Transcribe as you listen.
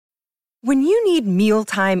When you need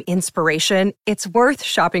mealtime inspiration, it's worth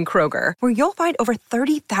shopping Kroger, where you'll find over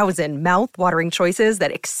 30,000 mouth-watering choices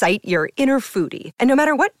that excite your inner foodie. And no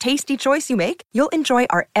matter what tasty choice you make, you'll enjoy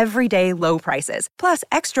our everyday low prices, plus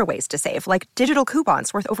extra ways to save, like digital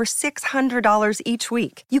coupons worth over $600 each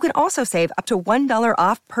week. You can also save up to $1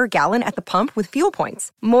 off per gallon at the pump with fuel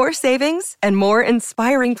points. More savings and more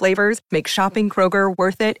inspiring flavors make shopping Kroger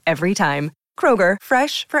worth it every time. Kroger,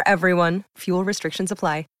 fresh for everyone. Fuel restrictions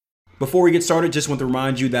apply. Before we get started, just want to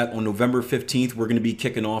remind you that on November 15th, we're going to be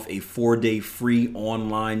kicking off a 4-day free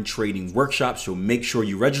online trading workshop, so make sure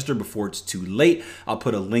you register before it's too late. I'll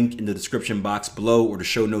put a link in the description box below or the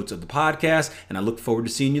show notes of the podcast, and I look forward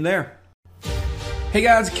to seeing you there. Hey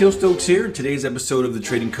guys, Akil Stokes here. In today's episode of the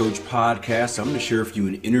Trading Coach Podcast, I'm going to share with you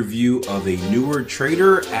an interview of a newer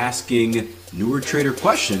trader asking newer trader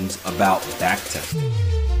questions about backtesting.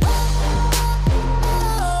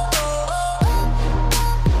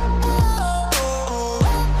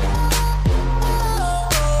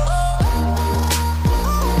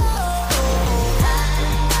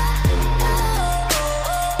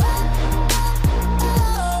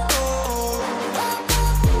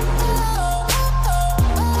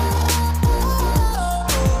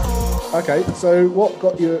 Okay, so what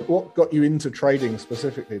got you into trading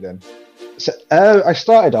specifically then? So I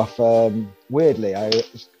started off weirdly.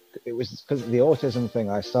 It was because of the autism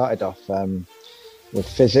thing. I started off with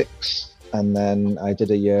physics, and then I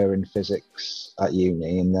did a year in physics at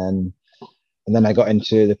uni, and then I got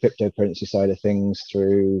into the cryptocurrency side of things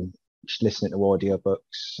through just listening to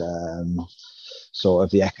audiobooks, sort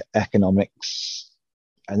of the economics,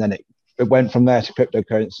 and then it went from there to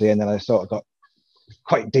cryptocurrency, and then I sort of got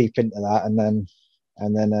quite deep into that, and then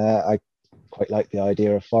I quite like the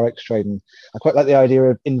idea of forex trading. I quite like the idea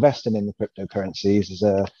of investing in the cryptocurrencies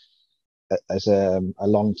as a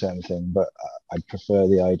long-term thing, but I prefer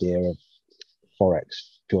the idea of forex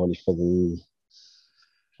purely for the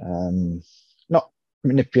not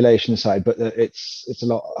manipulation side, but it's a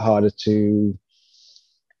lot harder to, do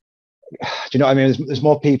you know what I mean? There's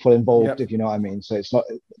more people involved, yep. If you know what I mean. So it's like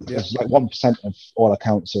 1% of all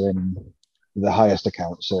accounts are in. The highest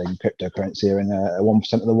accounts are in cryptocurrency are in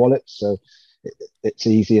 1% of the wallet, so it's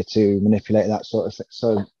easier to manipulate that sort of thing.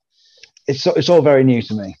 So it's all very new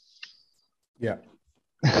to me. Yeah.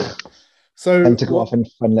 So and to go off in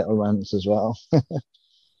fun little rants as well.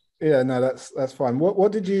 Yeah, no, that's fine.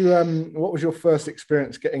 What did you what was your first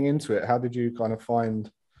experience getting into it? How did you kind of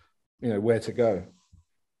find, where to go?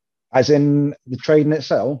 As in the trading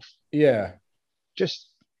itself? Yeah. Just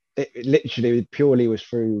it literally purely was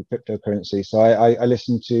through cryptocurrency. So I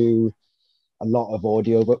listened to a lot of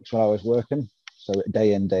audiobooks while I was working. So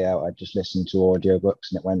day in, day out, I just listened to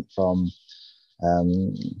audiobooks, and it went from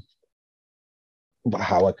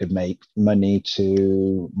how I could make money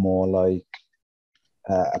to more like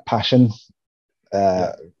a passion.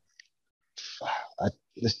 The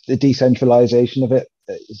decentralization of it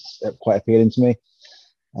is quite appealing to me.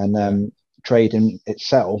 And trading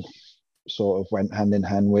itself sort of went hand in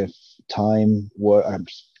hand with time. Work.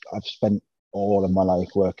 I've spent all of my life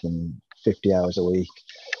working 50 hours a week,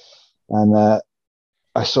 and I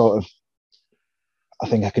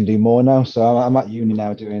think I can do more now. So I'm at uni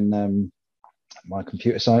now doing my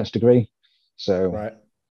computer science degree. So right.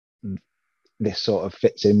 This sort of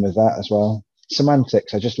fits in with that as well.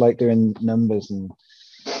 Semantics. I just like doing numbers and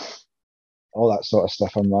all that sort of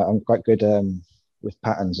stuff. I'm quite good with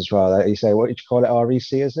patterns as well. You say, what did you call it?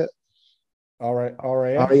 REC, is it?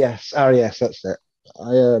 RAS? RES, that's it.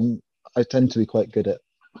 I tend to be quite good at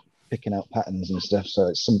picking out patterns and stuff, so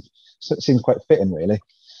it seems quite fitting, really.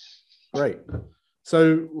 Great.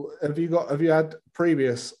 So have you had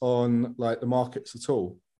previous on like the markets at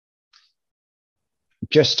all?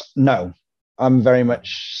 Just no. I'm very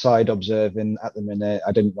much side observing at the minute.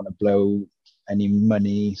 I didn't want to blow any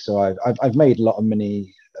money, so I've made a lot of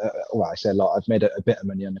money. Well, I say a lot. I've made a bit of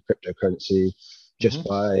money on the cryptocurrency just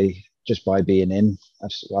by being in.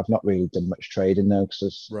 I've not really done much trading though,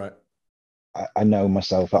 because right. I know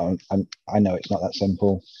myself. I know it's not that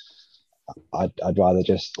simple. I'd rather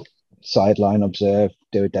just sideline observe,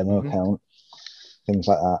 do a demo account, things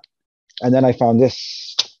like that. And then I found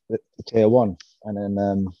this, the tier one, and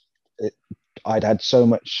then I'd had so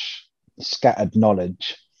much scattered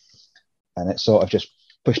knowledge, and it sort of just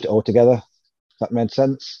pushed it all together. If that made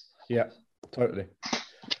sense. Yeah, totally.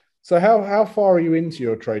 So how far are you into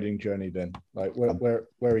your trading journey then? Like where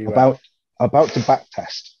are you about to back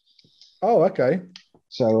test? Oh, okay.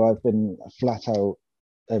 So I've been flat out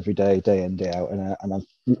every day, day in, day out, and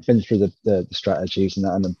I've been through the strategies and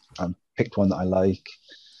that, and I've picked one that I like.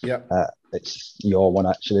 Yeah. It's your one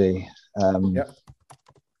actually. Yeah.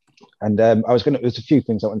 And there's a few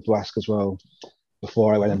things I wanted to ask as well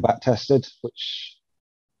before I went and back tested,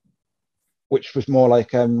 which was more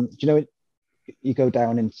like, do you know, you go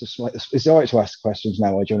down into small, is it all right to ask questions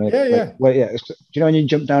now? Or do you want to, Yeah. Well, yeah. Do you know when you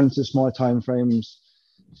jump down into smaller time frames,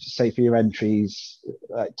 say for your entries,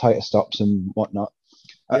 like tighter stops and whatnot?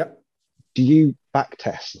 Yep. Do you back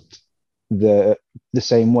test the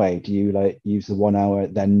same way? Do you like use the 1 hour,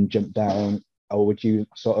 then jump down, or would you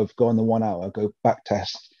sort of go on the 1 hour, go back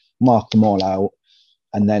test, mark them all out,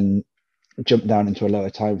 and then jump down into a lower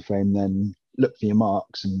time frame, then look for your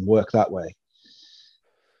marks and work that way?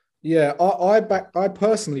 Yeah, I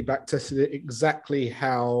personally back tested it exactly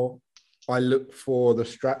how I look for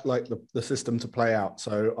the the system to play out.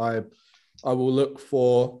 So I will look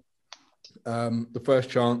for the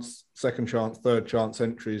first chance, second chance, third chance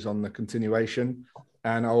entries on the continuation,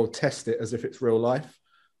 and I'll test it as if it's real life.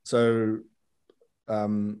 So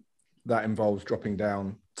that involves dropping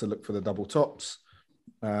down to look for the double tops,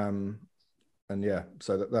 and yeah,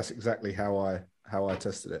 so that's exactly how I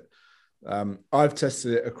tested it. I've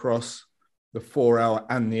tested it across the 4 hour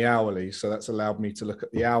and the hourly, so that's allowed me to look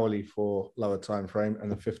at the hourly for lower time frame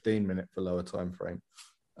and the 15-minute for lower time frame.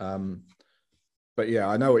 But yeah,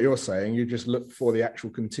 I know what you're saying. You just look for the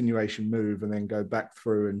actual continuation move and then go back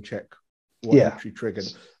through and check what entry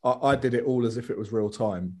triggered. I did it all as if it was real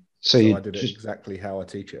time. So I did it exactly how I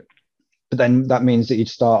teach it. But then that means that you'd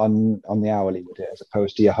start on the hourly with it as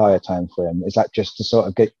opposed to your higher time frame. Is that just to sort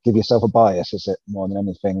of give yourself a bias? Is it more than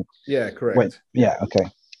anything? Yeah, correct. Okay.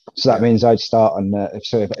 So that means I'd start on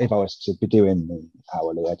if I was to be doing the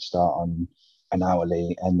hourly, I'd start on an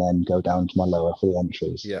hourly and then go down to my lower for the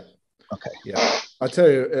entries. Yeah. Okay. Yeah. I tell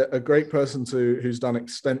you, a great person who's done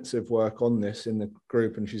extensive work on this in the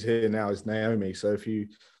group, and she's here now, is Naomi. So if you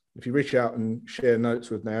reach out and share notes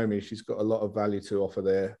with Naomi, she's got a lot of value to offer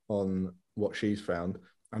there on what she's found.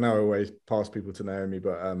 I know I always pass people to Naomi,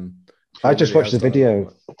 but I just watched the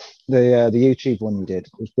video, the YouTube one you did.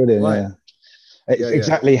 It was brilliant. Right. Yeah. It's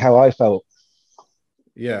exactly how I felt.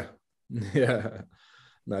 Yeah. Yeah.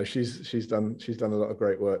 No, she's done a lot of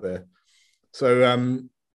great work there. So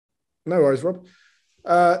no worries, Rob.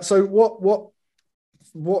 So what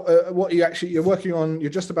you're working on? You're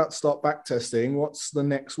just about to start back testing. What's the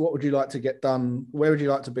next? What would you like to get done? Where would you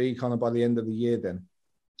like to be kind of by the end of the year then?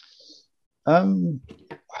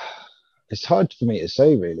 It's hard for me to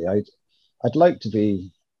say really. I'd like to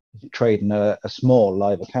be trading a small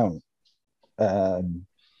live account. I'm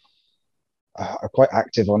quite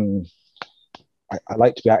active on. I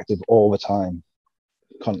like to be active all the time,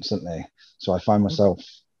 constantly. So I find myself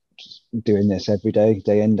doing this every day,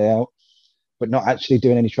 day in, day out, but not actually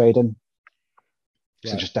doing any trading.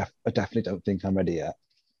 Right. So I definitely don't think I'm ready yet.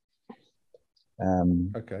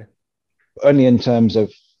 Okay. Only in terms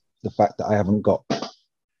of the fact that I haven't got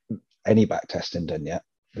any back testing done yet.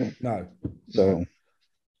 No. So,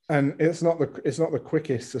 and it's not the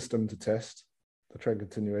quickest system to test, the trade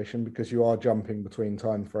continuation, because you are jumping between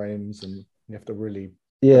time frames and you have to really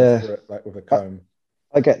go through it like with a comb.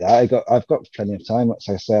 I get that. I've got plenty of time. As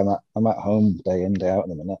I say, I'm at home day in, day out in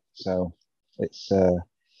the minute. So it's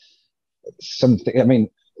something. I mean,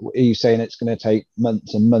 are you saying it's going to take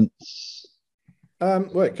months and months?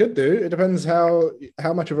 Well, it could do. It depends how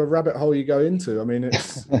much of a rabbit hole you go into. I mean,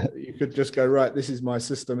 it's you could just go, right, this is my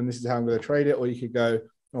system and this is how I'm going to trade it, or you could go,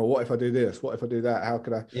 oh, what if I do this? What if I do that? How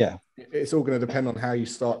could I? Yeah. It's all going to depend on how you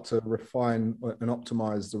start to refine and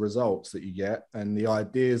optimize the results that you get and the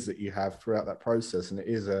ideas that you have throughout that process. And it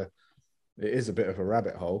is a bit of a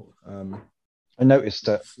rabbit hole. I noticed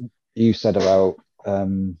that you said about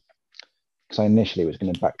because I initially was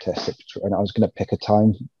going to back test it and I was going to pick a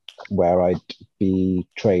time where I'd be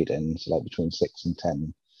trading, so like between 6 and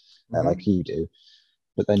 10, like you do.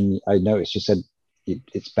 But then I noticed you said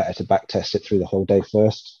it's better to back test it through the whole day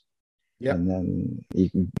first. Yeah. And then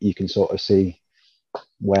you can sort of see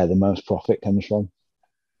where the most profit comes from.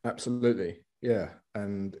 Absolutely. Yeah.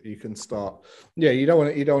 And you can start. Yeah, you don't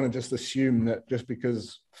want to just assume that just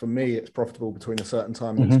because for me it's profitable between a certain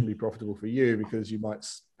time, it's going to be profitable for you, because you might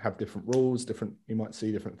have different rules, you might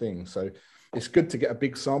see different things. So it's good to get a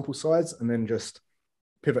big sample size and then just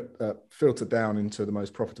filter down into the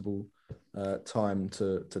most profitable time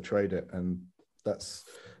to trade it. And that's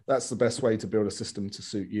the best way to build a system to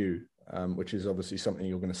suit you, which is obviously something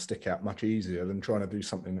you're going to stick out much easier than trying to do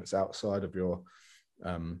something that's outside of your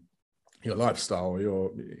lifestyle or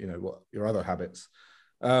your other habits.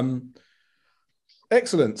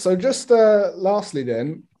 Excellent. So just lastly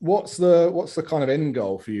then, what's the kind of end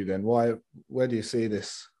goal for you then? Where do you see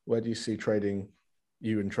this? Where do you see trading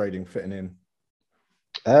fitting in?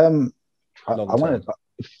 I want to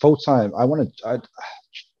full time.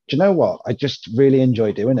 you know what? I just really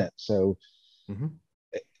enjoy doing it. So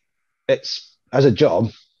it's, as a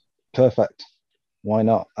job, perfect. Why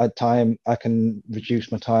not? At time, I can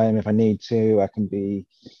reduce my time if I need to. I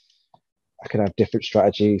can have different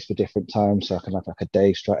strategies for different times. So I can have like a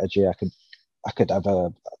day strategy. I could have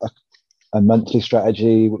a monthly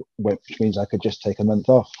strategy, which means I could just take a month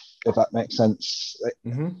off, if that makes sense.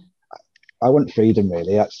 I want freedom,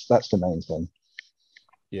 really. That's the main thing.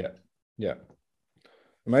 Yeah.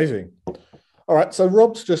 Amazing. All right. So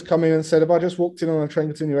Rob's just come in and said, if I just walked in on a train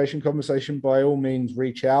continuation conversation, by all means,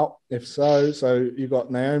 reach out. If so, you've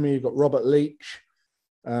got Naomi, you've got Robert Leach.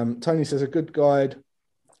 Tony says a good guide,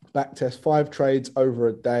 back test 5 trades over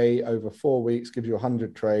a day, over 4 weeks, gives you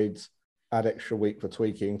 100 trades, add extra week for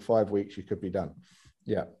tweaking, 5 weeks, you could be done.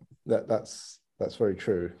 Yeah, that's very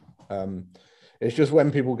true. It's just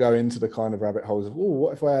when people go into the kind of rabbit holes of, oh,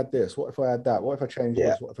 what if I add this? What if I add that? What if I change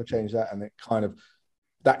this? What if I change that? And it kind of,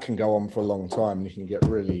 that can go on for a long time and you can get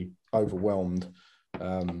really overwhelmed.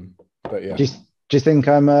 But yeah. Do you think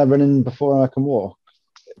I'm running before I can walk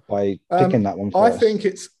by picking that one first? I think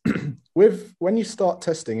it's when you start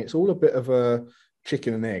testing, it's all a bit of a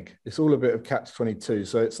chicken and egg. It's all a bit of catch-22.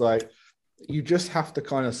 So it's like, you just have to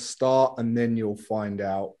kind of start and then you'll find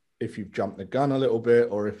out if you've jumped the gun a little bit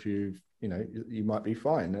or if you might be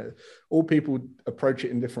fine. All people approach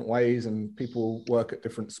it in different ways and people work at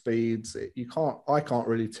different speeds. I can't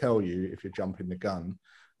really tell you if you're jumping the gun.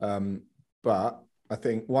 But I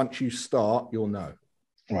think once you start, you'll know.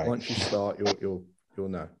 Right. Once you start, you'll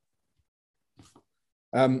know.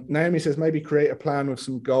 Naomi says maybe create a plan with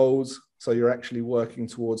some goals so you're actually working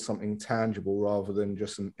towards something tangible rather than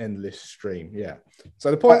just an endless stream. Yeah.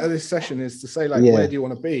 So the point of this session is to say, like, where do you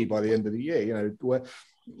want to be by the end of the year?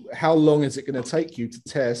 How long is it going to take you to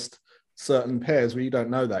test certain pairs where you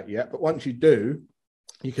don't know that yet? But once you do,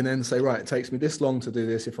 you can then say, right, it takes me this long to do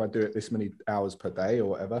this if I do it this many hours per day or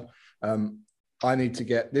whatever. I need to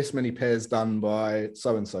get this many pairs done by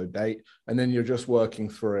so-and-so date. And then you're just working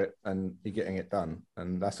through it and you're getting it done.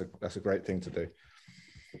 And that's a great thing to do.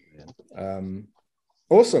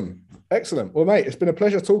 Awesome. Excellent. Well, mate, it's been a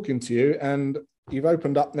pleasure talking to you. And you've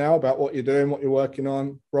opened up now about what you're doing, what you're working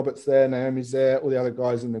on. Robert's there, Naomi's there, all the other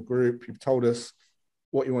guys in the group. You've told us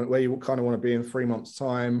what you want, where you kind of want to be in 3 months'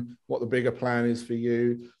 time, what the bigger plan is for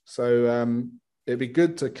you. So it'd be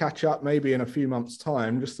good to catch up maybe in a few months'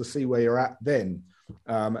 time just to see where you're at then,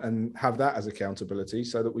 and have that as accountability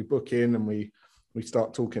so that we book in and we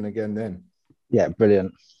start talking again then. Yeah,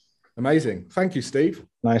 brilliant. Amazing. Thank you, Steve.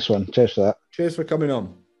 Nice one. Cheers for that. Cheers for coming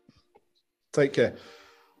on. Take care.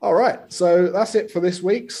 All right, so that's it for this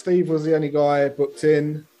week. Steve was the only guy booked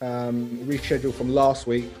in, rescheduled from last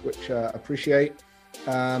week, which I appreciate.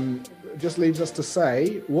 Just leaves us to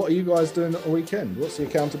say, what are you guys doing at the weekend? What's the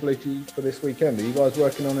accountability for this weekend? Are you guys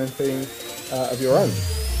working on anything of your own?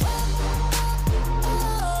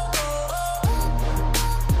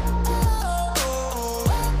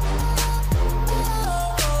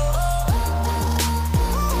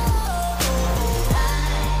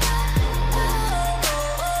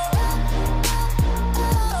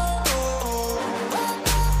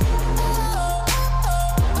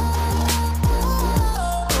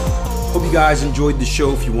 You guys enjoyed the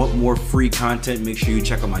show. If you want more free content, make sure you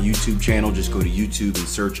check out my YouTube channel. Just go to YouTube and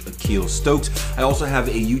search Akil Stokes. I also have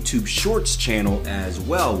a YouTube Shorts channel as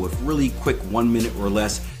well with really quick 1 minute or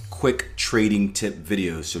less quick trading tip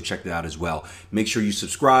videos. So check that out as well. Make sure you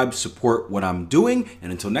subscribe, support what I'm doing.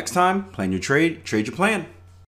 And until next time, plan your trade, trade your plan.